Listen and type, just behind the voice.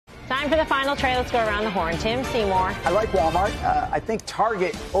Time for the final trade. Let's go around the horn. Tim, Seymour. I like Walmart. I think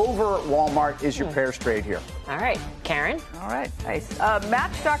Target over Walmart is your pairs trade here. All right. Karen? All right. Nice.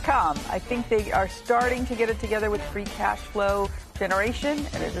 Match.com. I think they are starting to get it together with free cash flow generation,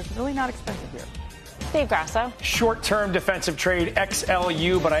 and it is really not expensive here. Steve Grasso. Short-term defensive trade,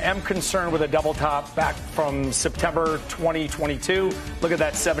 XLU, but I am concerned with a double top back from September 2022. Look at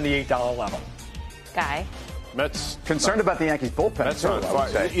that $78 level. Guy. Concerned about the Yankees bullpen, too, I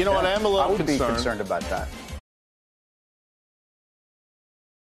would say. You know what? I am a little I would concerned. be concerned about that.